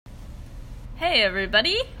Hey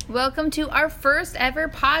everybody! Welcome to our first ever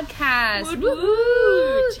podcast. Woot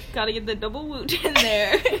woot! Gotta get the double woot in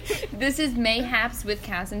there. This is Mayhaps with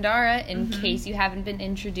Cass and Dara, in case you haven't been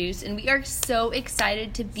introduced, and we are so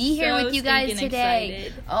excited to be here with you guys today.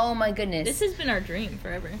 Excited. Oh my goodness. This has been our dream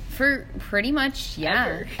forever. For pretty much,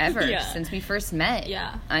 ever Yeah. Since we first met.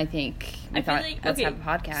 Yeah. I think. I thought, let's have a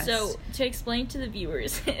podcast. So, to explain to the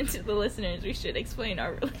viewers and to the listeners, we should explain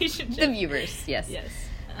our relationship. The viewers, yes. Yes.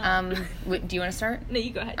 Do you want to start? No, you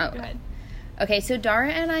go ahead. Oh. Go ahead. Okay, so Dara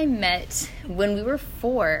and I met when we were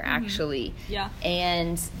 4, actually. Yeah.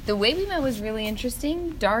 And the way we met was really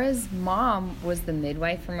interesting. Dara's mom was the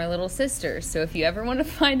midwife for my little sister. So if you ever want to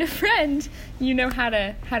find a friend, you know how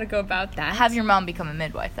to go about that. Have your mom become a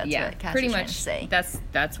midwife. That's what Cass pretty was trying much. to say.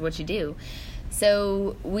 That's what you do.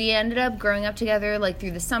 So we ended up growing up together, like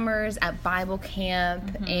through the summers at Bible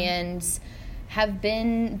camp, and have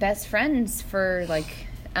been best friends for like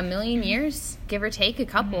a million years, give or take a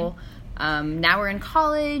couple. Now we're in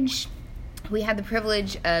college. We had the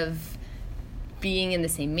privilege of being in the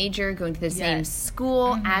same major, going to the same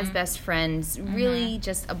school as best friends. Really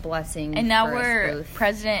just a blessing. And now for us we're both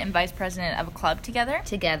president and vice president of a club together.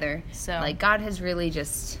 So like God has really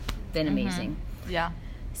just been amazing. Yeah.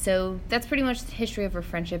 So that's pretty much the history of our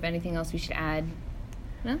friendship. Anything else we should add?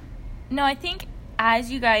 No? No, I think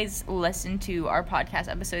as you guys listen to our podcast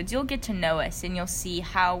episodes, you'll get to know us and you'll see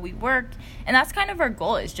how we work. And that's kind of our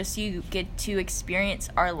goal, is just you get to experience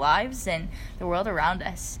our lives and the world around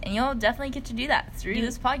us. And you'll definitely get to do that through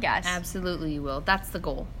this podcast. Absolutely you will. That's the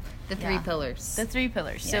goal. The 3 pillars. The 3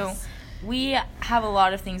 pillars. Yes. So we have a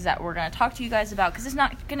lot of things that we're going to talk to you guys about, because it's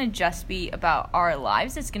not going to just be about our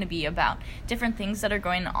lives. It's going to be about different things that are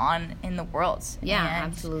going on in the world. Yeah,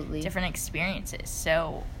 and absolutely. different experiences.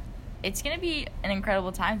 So it's going to be an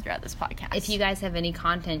incredible time throughout this podcast. If you guys have any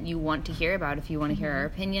content you want to hear about, if you want to hear our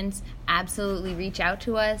opinions, absolutely reach out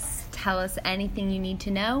to us. Tell us anything you need to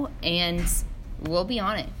know, and we'll be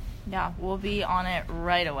on it. Yeah, we'll be on it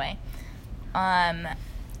right away.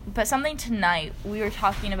 But something tonight, we were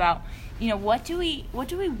talking about, what do we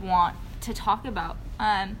want to talk about?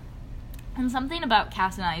 And something about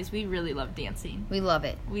Cass and I is we really love dancing. We love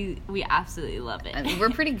it. We absolutely love it. I mean, we're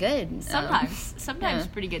pretty good. Sometimes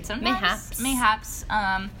pretty good. Sometimes Mayhaps.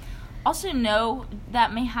 Also know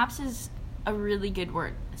that mayhaps is a really good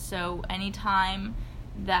word. So anytime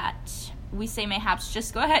that we say mayhaps,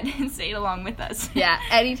 just go ahead and say it along with us. Yeah,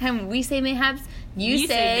 anytime we say mayhaps, you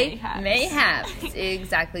say mayhaps. mayhaps.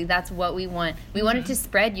 Exactly. That's what we want. We want it to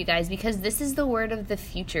spread, you guys, because this is the word of the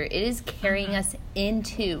future. It is carrying us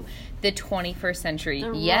into the 21st century.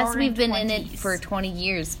 Yes, we've been in it for 20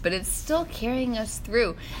 years, but it's still carrying us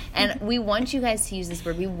through. And we want you guys to use this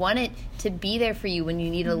word. We want it to be there for you when you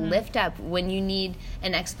need a lift up, when you need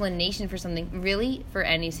an explanation for something, really for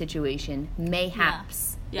any situation.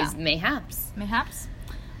 Mayhaps is mayhaps. Mayhaps.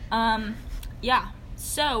 Yeah.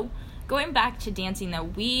 So, going back to dancing, though,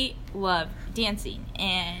 we love dancing.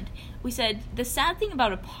 And we said the sad thing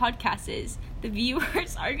about a podcast is the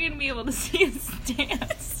viewers aren't going to be able to see us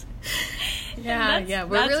dance. Yeah.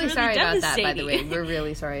 We're really sorry about that, by the way. We're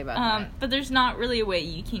really sorry about that. But there's not really a way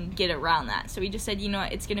you can get around that. So we just said,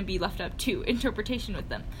 it's going to be left up to interpretation with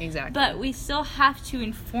them. Exactly. But we still have to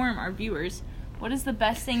inform our viewers what is the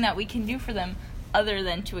best thing that we can do for them other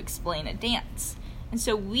than to explain a dance. And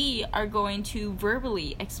so we are going to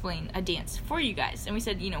verbally explain a dance for you guys. And we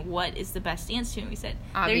said, what is the best dance to? And we said,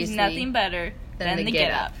 obviously, there's nothing better than the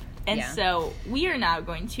get up. And Yeah. so we are now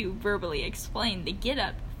going to verbally explain the get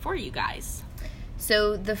up for you guys.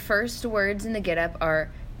 So the first words in the get up are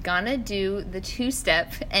gonna do the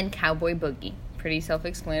 2-step and cowboy boogie. Pretty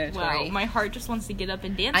self-explanatory. Wow, my heart just wants to get up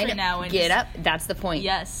and dance I know. right now. And get up, that's the point.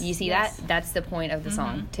 Yes. You see that? That's the point of the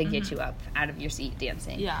song, to get you up out of your seat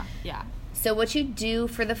dancing. Yeah. So what you do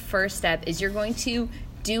for the first step is you're going to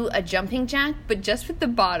do a jumping jack, but just with the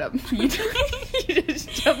bottom. You just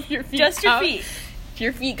jump your feet Just your out. feet. If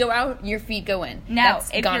your feet go out, your feet go in. Now,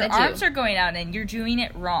 That's if gonna your do. arms are going out and you're doing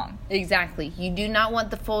it wrong. Exactly. You do not want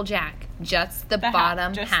the full jack, just the half,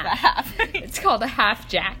 bottom just half. the half. It's called a half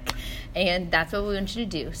jack. And that's what we want you to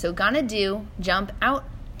do. So gonna do, jump out,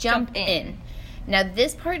 jump in. Now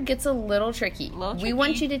this part gets a little tricky. We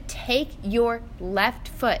want you to take your left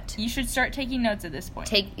foot. You should start taking notes at this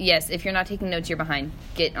point. Yes, if you're not taking notes, you're behind.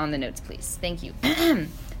 Get on the notes, please. Thank you.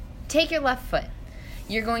 Take your left foot.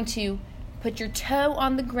 You're going to put your toe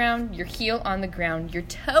on the ground, your heel on the ground, your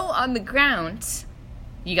toe on the ground.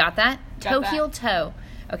 You got that? Toe, heel, toe.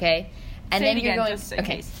 Okay. And then you're going.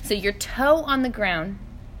 Okay. So your toe on the ground.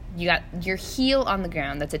 You got your heel on the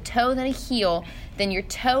ground. That's a toe, then a heel, then your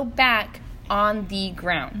toe back on the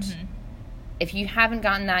ground. if you haven't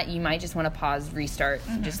gotten that, you might just want to pause, restart,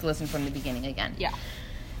 just listen from the beginning again. Yeah.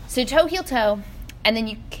 So toe, heel, toe, and then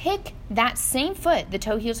you kick that same foot, the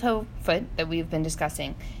toe, heel, toe foot that we've been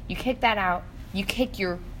discussing. You kick that out. You kick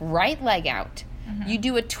your right leg out. You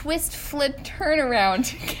do a twist, flip, turnaround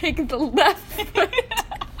to kick the left foot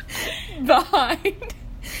behind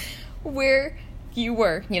where you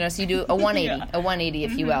were. You know, so you do a 180,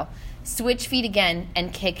 if you will. Switch feet again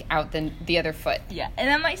and kick out the other foot. Yeah, and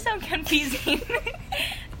that might sound confusing,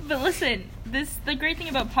 but listen, the great thing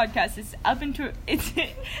about podcasts is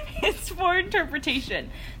it's for interpretation.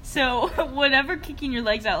 So whatever kicking your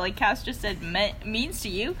legs out, like Cass just said, means to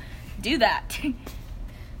you, do that.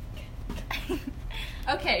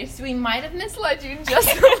 Okay, so we might have misled you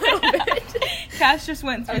just a little bit. Cass just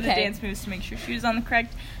went through the dance moves to make sure she was on the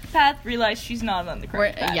correct path, realized she's not on the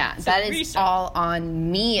correct path. Yeah, so that is all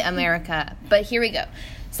on me, America. But here we go.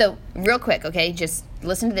 So, real quick, okay? Just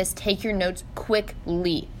listen to this. Take your notes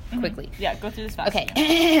quickly. Yeah, go through this fast.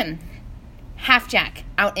 Okay. Half jack,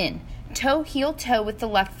 out in. Toe, heel, toe with the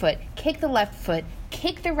left foot. Kick the left foot.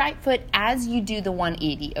 Kick the right foot as you do the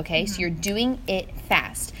 180, okay? So you're doing it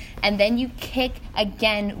fast. And then you kick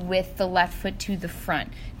again with the left foot to the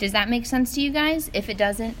front. Does that make sense to you guys? If it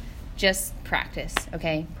doesn't, just practice,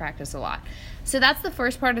 okay? Practice a lot. So that's the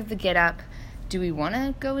first part of the get up. Do we want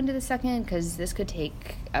to go into the second? Because this could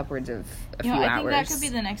take upwards of a few hours. I think that could be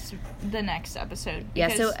the next episode. Yeah,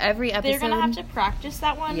 so every episode... They're going to have to practice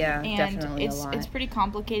that one. Yeah, and definitely a lot. It's pretty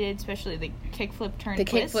complicated, especially the kick, flip, turn,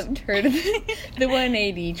 twist. The kick, flip, turn, the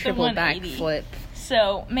 180, triple back flip.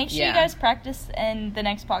 So make sure you guys practice, and the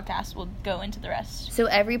next podcast will go into the rest. So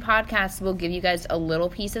every podcast will give you guys a little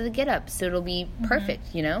piece of the get up, so it'll be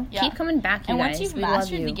perfect, you know? Yeah. Keep coming back, you guys. And once you've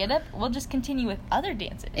mastered the get up, we'll just continue with other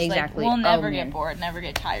dances. Exactly. Like, we'll never get bored, never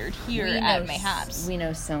get tired here at Mayhaps. We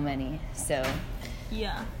know so many, so.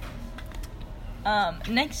 Yeah.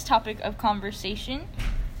 Next topic of conversation.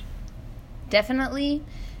 Definitely.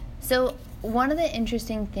 So one of the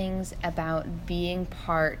interesting things about being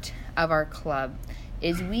part of our club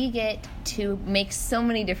is we get to make so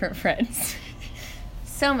many different friends.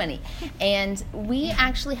 So many. And we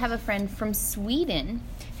actually have a friend from Sweden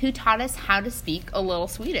who taught us how to speak a little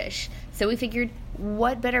Swedish. So we figured,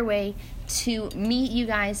 what better way to meet you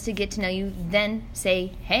guys, to get to know you, than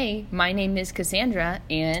say, hey, my name is Cassandra,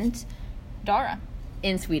 and Dara.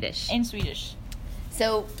 In Swedish.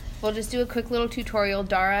 So we'll just do a quick little tutorial.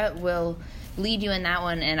 Dara will lead you in that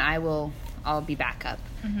one, and I'll be back up.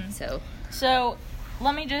 So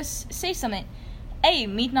let me just say something. Hey,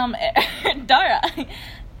 mitt namn är Dara.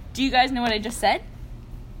 Do you guys know what I just said?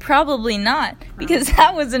 Probably not, because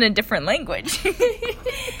that was in a different language.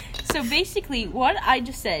 So basically, what I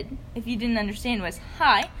just said, if you didn't understand, was,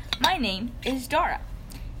 hi, my name is Dara.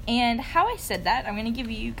 And how I said that, I'm going to give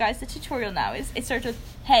you guys the tutorial now, is it starts with,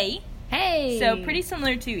 hey. Hey. So pretty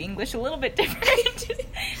similar to English, a little bit different,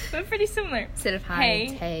 but pretty similar. Instead of hi,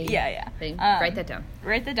 it's hey. Yeah. Write that down.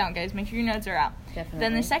 Write that down, guys. Make sure your notes are out. Definitely.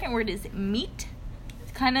 Then the second word is meat.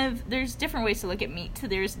 Kind of, there's different ways to look at meat.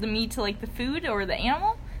 There's the meat to like the food or the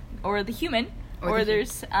animal or the human. Or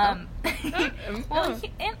there's,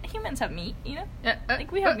 humans have meat, you know?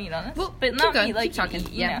 Like, we have meat on us. Well, but not going, meat like keep talking.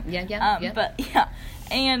 You know? Yeah. But, yeah.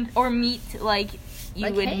 And, or meat like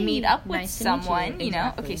you would hey, meet up with nice someone, you. you know?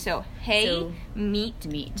 Exactly. Okay, so, hey, so, meat.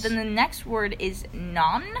 Then the next word is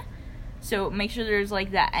namn. So make sure there's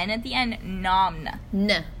like that N at the end. Namn.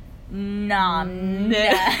 Namn.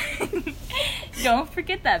 Don't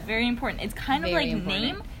forget that. Very important. It's kind of like important.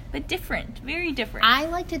 Name, but different. Very different. I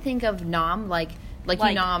like to think of nom like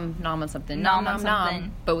you nom on something.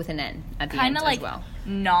 Nom, but with an N at the end like as well.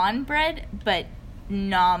 Non-bread, but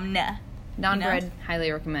namn. Non-bread,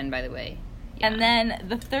 highly recommend, by the way. Yeah. And then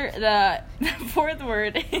the fourth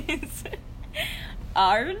word is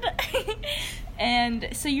ard. And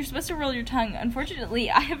so you're supposed to roll your tongue. Unfortunately,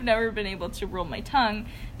 I have never been able to roll my tongue.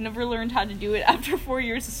 Never learned how to do it after 4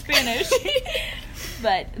 years of Spanish.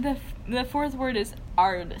 But the fourth word is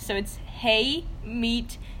ard. So it's hey,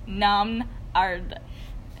 meat, namn, ard.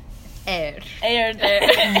 Very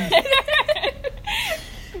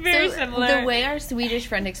similar. The way our Swedish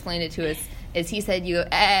friend explained it to us is he said you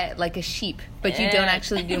go like a sheep, but you don't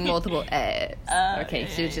actually do multiple okay,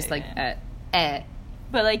 so it's just like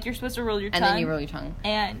But, like, you're supposed to roll your tongue. And then you roll your tongue.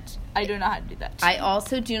 And I don't know how to do that. I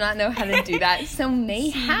also do not know how to do that. So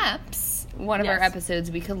mayhaps one of our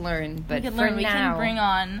episodes we could learn. But for now... We can bring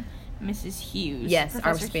on Mrs. Hughes. Yes, Professor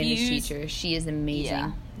our Spanish Hughes. teacher. She is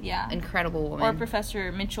amazing. Yeah. Incredible woman. Or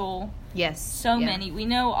Professor Mitchell. Yes. So many. We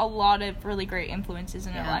know a lot of really great influences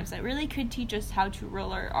in our lives that really could teach us how to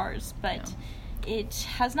roll our R's. But it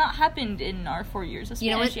has not happened in our 4 years of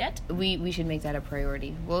Spanish yet. We should make that a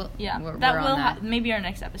priority. We're that will maybe our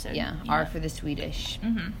next episode. Yeah, R for the Swedish.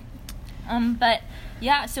 But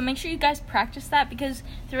yeah, so make sure you guys practice that, because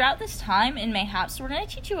throughout this time in Mayhaps, we're going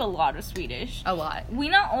to teach you a lot of Swedish. A lot. We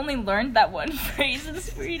not only learned that one phrase in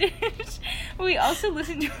Swedish, we also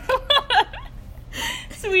listened to a lot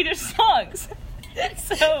of Swedish songs.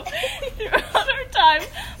 So throughout our time,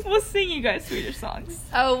 we'll sing you guys Swedish songs.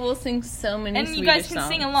 Oh, we'll sing so many Swedish songs. And you guys can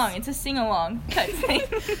sing along. It's a sing-along type thing.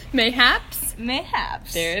 Mayhaps?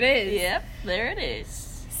 Mayhaps. There it is. Yep, there it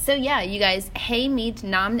is. So yeah, you guys, hey, mitt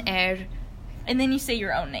namn är... And then you say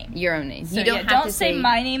your own name. Your own name. So, you don't to say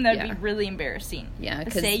my name. That would be really embarrassing. Yeah,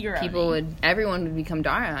 because everyone would become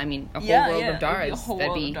Dara. I mean, a whole world of Daras.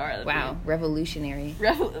 That'd be wow, revolutionary.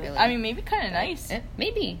 Really. I mean, maybe kind of nice.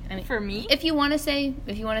 Maybe. I mean, for me, if you want to say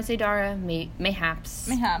Dara, mayhaps.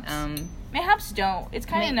 Mayhaps don't. It's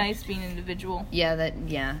kind of nice being individual.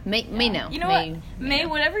 Yeah. May no. You know what? May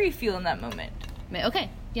whatever you feel in that moment. May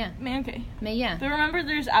okay. Yeah. May yeah. But remember,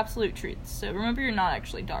 there's absolute truths. So remember, you're not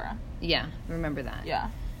actually Dara. Yeah, remember that. Yeah.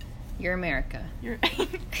 You're America. You're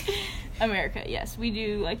America, yes. We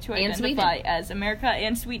do like to identify as America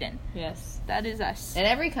and Sweden. Yes. That is us. And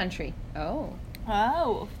every country. Oh.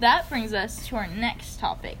 Oh, that brings us to our next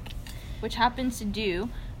topic, which happens to do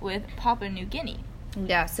with Papua New Guinea.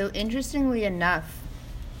 Yeah, so interestingly enough,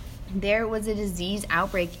 there was a disease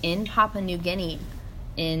outbreak in Papua New Guinea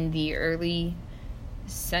in the early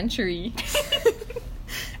century.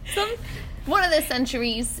 One of the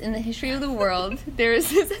centuries in the history of the world, there was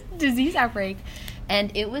this disease outbreak,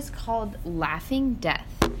 and it was called Laughing Death.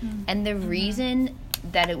 And the reason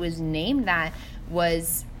that it was named that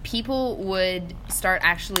was people would start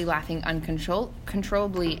actually laughing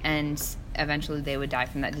uncontrollably, and eventually they would die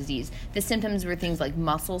from that disease. The symptoms were things like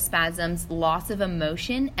muscle spasms, loss of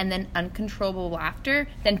emotion, and then uncontrollable laughter.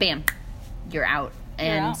 Then bam, you're out.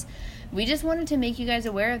 And we just wanted to make you guys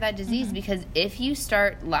aware of that disease, because if you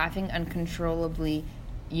start laughing uncontrollably,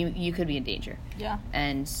 you could be in danger. Yeah.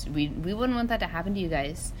 And we wouldn't want that to happen to you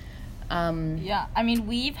guys. Yeah, I mean,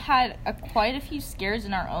 we've had quite a few scares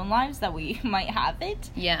in our own lives that we might have it.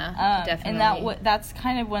 Yeah, definitely. And that's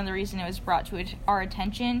kind of one of the reasons it was brought to our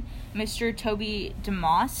attention. Mr. Toby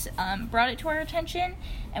DeMoss brought it to our attention,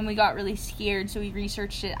 and we got really scared, so we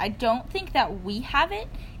researched it. I don't think that we have it.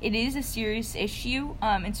 It is a serious issue,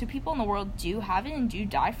 and so people in the world do have it and do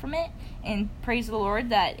die from it, and praise the Lord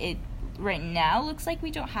that it right now looks like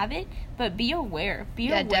we don't have it, but be aware.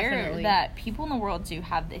 Definitely. That people in the world do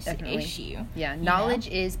have this issue. Yeah, knowledge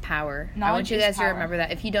is power. I want you guys to remember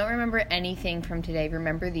that. If you don't remember anything from today,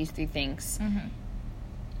 remember these 3 things.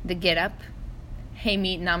 The get up, hey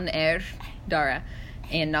mitt namn är Dara,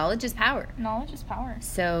 and knowledge is power. Knowledge is power.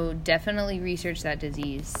 So definitely research that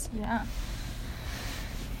disease. Yeah.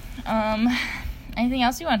 Anything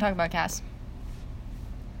else you want to talk about, Cass?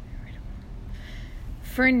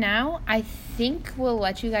 For now, I think we'll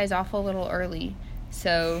let you guys off a little early.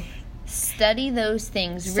 So study those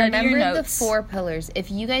things. Remember the 4 pillars.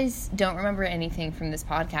 If you guys don't remember anything from this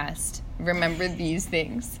podcast, remember these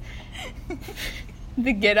things.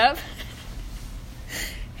 The get up.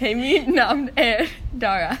 Hey mitt namn är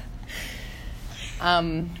Dara.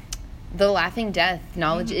 The laughing death.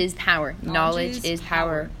 Knowledge is power. Knowledge is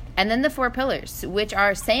power. And then the 4 pillars, which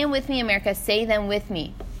are say them with me, America. Say them with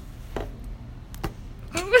me.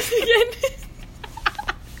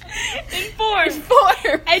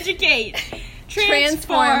 Inform. Educate.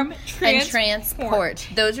 Transform. And transport.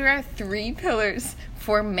 Those are our 3 pillars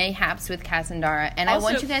for Mayhaps with Cass and Dara. And also,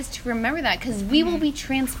 I want you guys to remember that, because we will be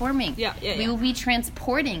transforming. We will be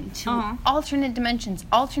transporting to alternate dimensions,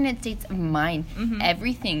 alternate states of mind,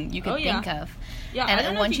 everything you could think of. Yeah, and I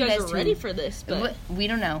don't know if you guys are ready for this, but we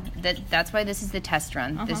don't know. That's why this is the test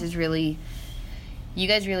run. This is really, you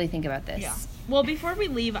guys really think about this. Yeah. Well, before we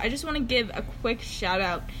leave, I just want to give a quick shout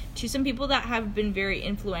out to some people that have been very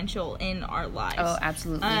influential in our lives. Oh,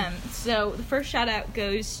 absolutely. So the first shout out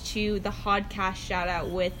goes to the Hodcast shout out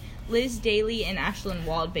with Liz Daly and Ashlyn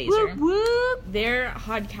Waldbaser. Whoop, whoop. Their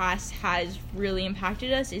podcast has really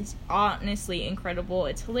impacted us. It's honestly incredible.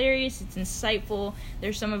 It's hilarious. It's insightful.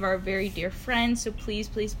 They're some of our very dear friends, so please,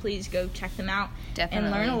 please, please go check them out.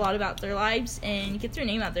 Definitely. And learn a lot about their lives and get their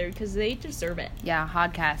name out there, because they deserve it. Yeah,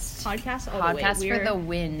 Hodcast. Hodcast all the way. Hodcast for the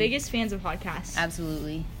win. Biggest fans of Hodcast.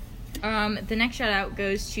 Absolutely. The next shout out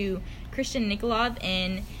goes to Christian Nikolov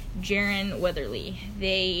and Jaron Weatherly.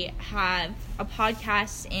 They have a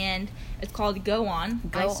podcast, and it's called Go On.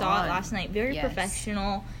 I saw it last night. Very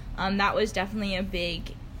professional. That was definitely a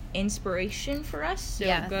big inspiration for us. So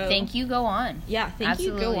thank you, go on. Yeah, thank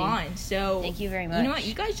Absolutely. you, go on. So thank you very much. You know what?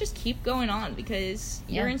 You guys just keep going on because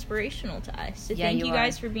you're inspirational to us. So thank you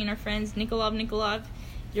guys for being our friends. Nikolov,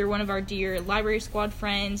 you're one of our dear Library Squad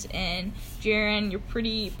friends, and Jaren, you're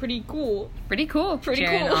pretty cool. Pretty cool,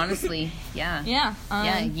 Jaren, cool. honestly. Yeah.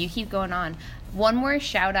 Yeah. You keep going on. One more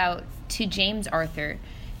shout out to James Arthur.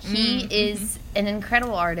 He is an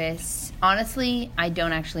incredible artist. Honestly, I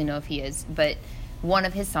don't actually know if he is, but one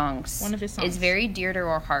of his songs is very dear to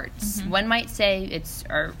our hearts. One might say it's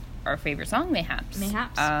our favorite song, mayhaps.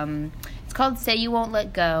 It's called Say You Won't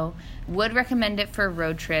Let Go. Would recommend it for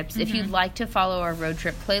road trips. If you'd like to follow our road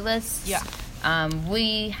trip playlist,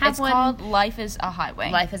 we have it's called Life is a Highway.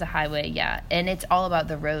 Life is a Highway, yeah. And it's all about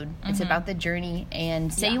the road. It's about the journey.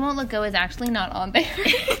 And Say You Won't Let Go is actually not on there.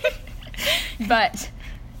 But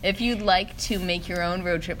if you'd like to make your own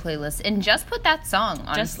road trip playlist and just put that song,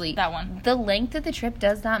 honestly. Just that one. The length of the trip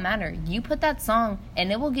does not matter. You put that song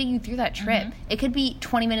and it will get you through that trip. It could be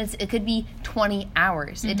 20 minutes. It could be 20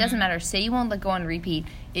 hours. It doesn't matter. Say You Won't Let Go on repeat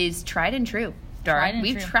is tried and true.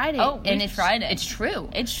 We've tried it. Oh, we've tried it. It's true.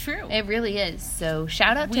 It's true. It really is. So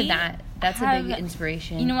shout out to that. That's a big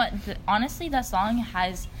inspiration. You know what? Honestly, that song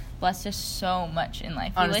has blessed us so much in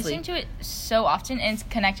life. Honestly. We listen to it so often, and it's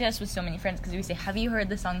connected us with so many friends because we say, have you heard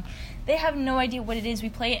the song? They have no idea what it is. We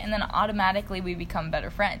play it, and then automatically we become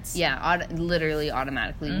better friends. Yeah, literally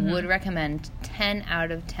automatically. Would recommend 10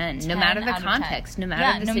 out of 10. No matter the context, no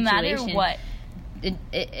matter the situation. No matter what.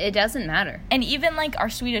 It doesn't matter. And even, like,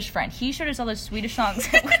 our Swedish friend, he showed us all those Swedish songs.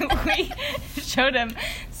 We showed him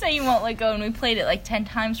Say You Won't Let Go, and we played it, like, 10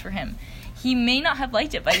 times for him. He may not have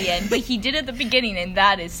liked it by the end, but he did at the beginning, and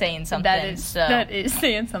that is saying something. That is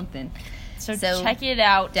saying something. So check it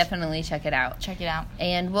out. Definitely check it out. Check it out.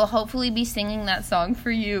 And we'll hopefully be singing that song for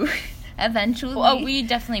you eventually. Oh, we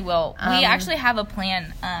definitely will. We actually have a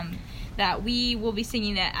plan that we will be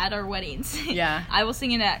singing it at our weddings. Yeah. I will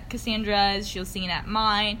sing it at Cassandra's, she'll sing it at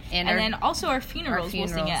mine, and then also our funerals we'll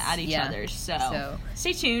sing it at each other's. So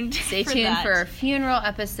stay tuned. Stay tuned for our funeral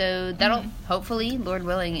episode. That'll hopefully, Lord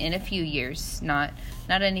willing, in a few years, not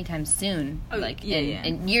anytime soon.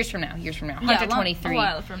 In years from now. 123. A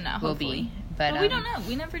while from now, hopefully. Will be. But we don't know.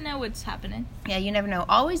 We never know what's happening. Yeah, you never know.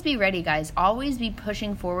 Always be ready, guys. Always be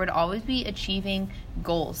pushing forward. Always be achieving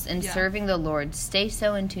goals and serving the Lord. Stay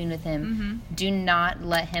so in tune with Him. Do not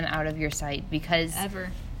let Him out of your sight because,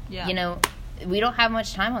 you know, we don't have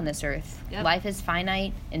much time on this earth. Life is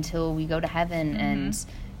finite until we go to heaven, and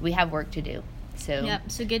we have work to do. So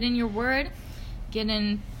get in your word, get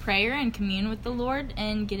in prayer and commune with the Lord,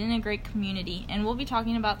 and get in a great community. And we'll be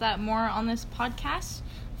talking about that more on this podcast.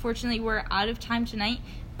 Fortunately, we're out of time tonight,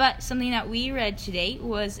 but something that we read today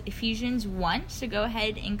was Ephesians 1, so go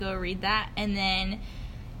ahead and go read that, and then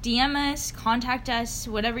DM us, contact us,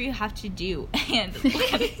 whatever you have to do,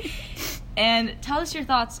 and tell us your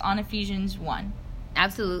thoughts on Ephesians 1.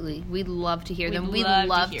 Absolutely. We'd love to hear them. We'd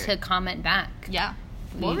love to comment back. Yeah.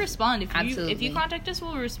 We'll respond. If you contact us,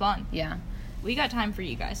 we'll respond. Yeah. We got time for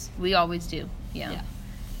you guys. We always do. Yeah.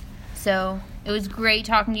 So it was great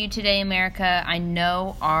talking to you today, America. I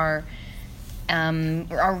know our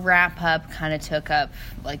wrap up kind of took up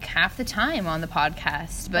like half the time on the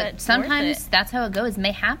podcast, but sometimes that's how it goes.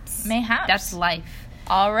 Mayhaps. That's life.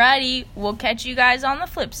 Alrighty, we'll catch you guys on the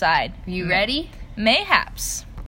flip side. You ready? Mayhaps.